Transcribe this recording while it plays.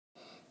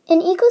An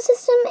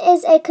ecosystem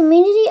is a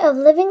community of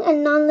living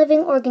and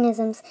non-living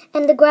organisms,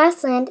 and the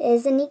grassland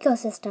is an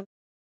ecosystem.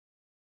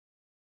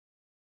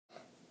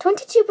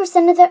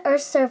 22% of the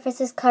Earth's surface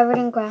is covered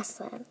in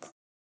grasslands.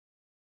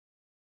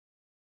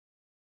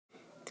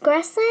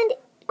 Grassland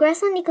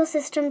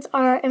ecosystems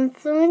are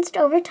influenced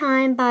over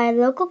time by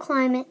local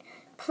climate,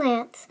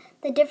 plants,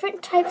 the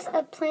different types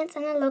of plants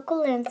in the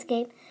local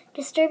landscape,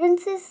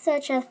 disturbances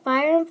such as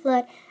fire and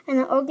flood, and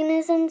the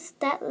organisms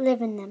that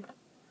live in them.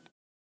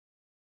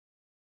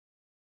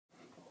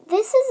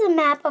 This is a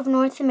map of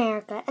North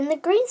America, and the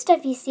green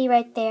stuff you see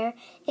right there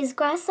is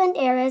grassland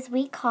areas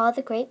we call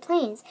the Great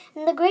Plains.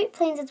 And the Great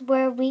Plains is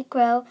where we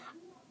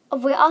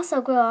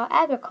also grow our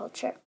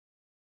agriculture.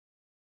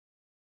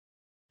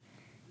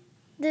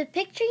 The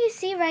picture you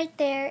see right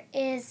there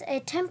is a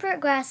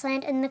temperate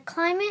grassland, and the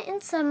climate in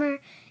summer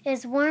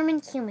is warm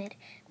and humid.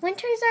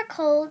 Winters are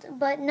cold,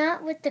 but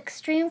not with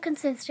extreme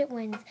consistent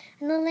winds,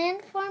 and the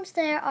landforms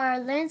there are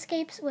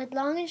landscapes with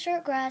long and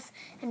short grass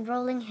and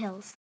rolling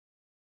hills.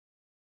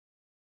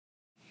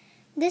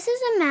 This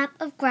is a map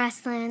of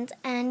grasslands,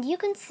 and you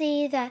can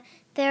see that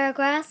there are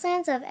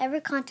grasslands of every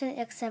continent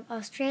except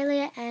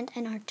Australia and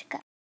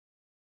Antarctica.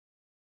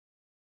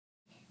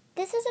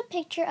 This is a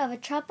picture of a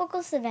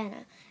tropical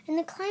savanna, and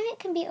the climate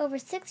can be over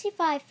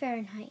 65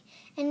 Fahrenheit,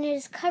 and it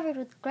is covered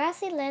with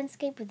grassy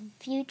landscape with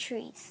few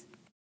trees.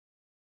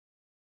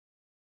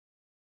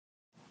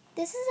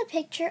 This is a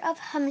picture of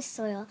humus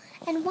soil,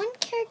 and one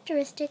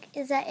characteristic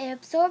is that it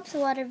absorbs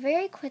water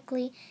very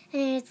quickly, and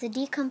it is a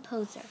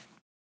decomposer.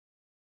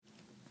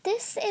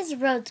 This is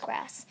Rhodes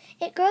grass.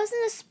 It grows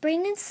in the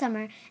spring and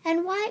summer,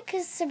 and why it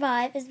can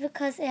survive is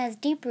because it has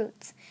deep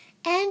roots,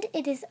 and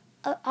it is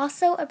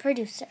also a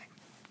producer.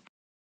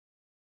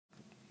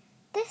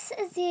 This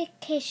is the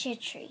acacia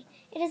tree.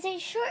 It is a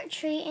short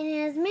tree and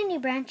it has many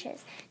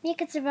branches, and it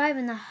can survive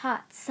in the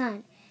hot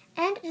sun,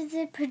 and it is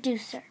a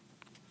producer.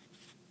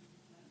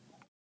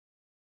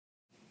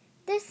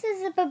 This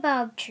is a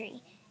baobab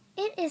tree.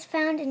 It is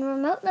found in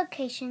remote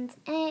locations,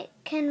 and it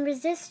can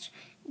resist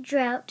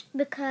drought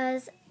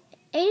because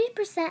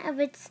 80% of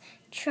its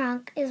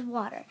trunk is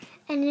water,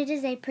 and it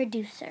is a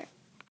producer.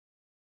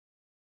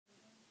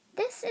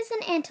 This is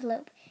an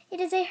antelope.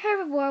 It is a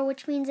herbivore,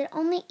 which means it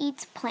only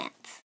eats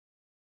plants.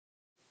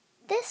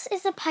 This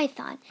is a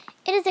python.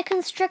 It is a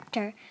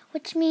constrictor,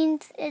 which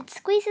means it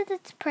squeezes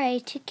its prey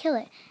to kill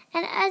it,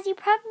 and as you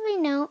probably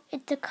know,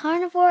 it's a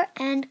carnivore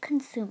and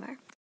consumer.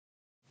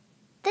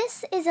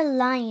 This is a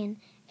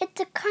lion. It's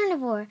a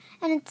carnivore,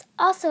 and it's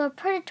also a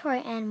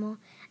predatory animal,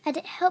 and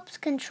it helps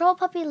control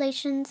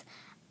populations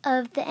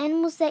of the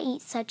animals they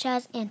eat, such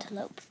as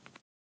antelope.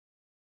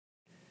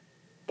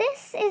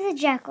 This is a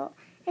jackal.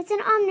 It's an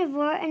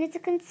omnivore and it's a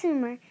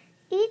consumer.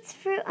 Eats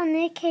fruit on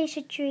the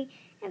acacia tree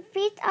and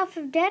feeds off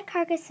of dead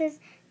carcasses,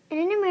 and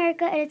in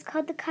America it is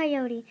called the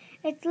coyote.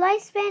 Its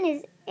lifespan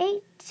is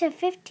 8 to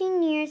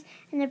 15 years,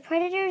 and the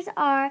predators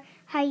are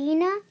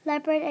hyena,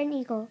 leopard, and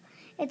eagle.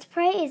 Its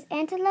prey is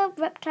antelope,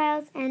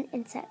 reptiles, and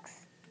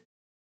insects.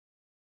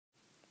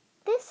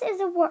 This is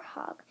a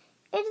warthog.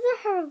 It is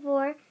a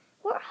herbivore.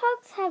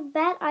 Warthogs have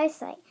bad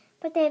eyesight,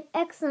 but they have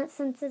excellent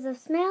senses of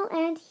smell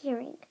and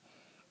hearing.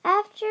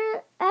 Average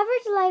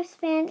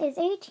lifespan is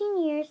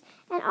 18 years,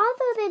 and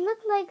although they look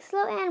like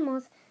slow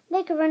animals,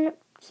 they can run at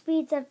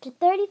speeds up to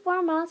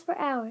 34 miles per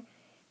hour.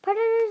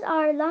 Predators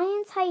are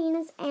lions,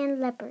 hyenas,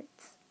 and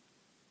leopards.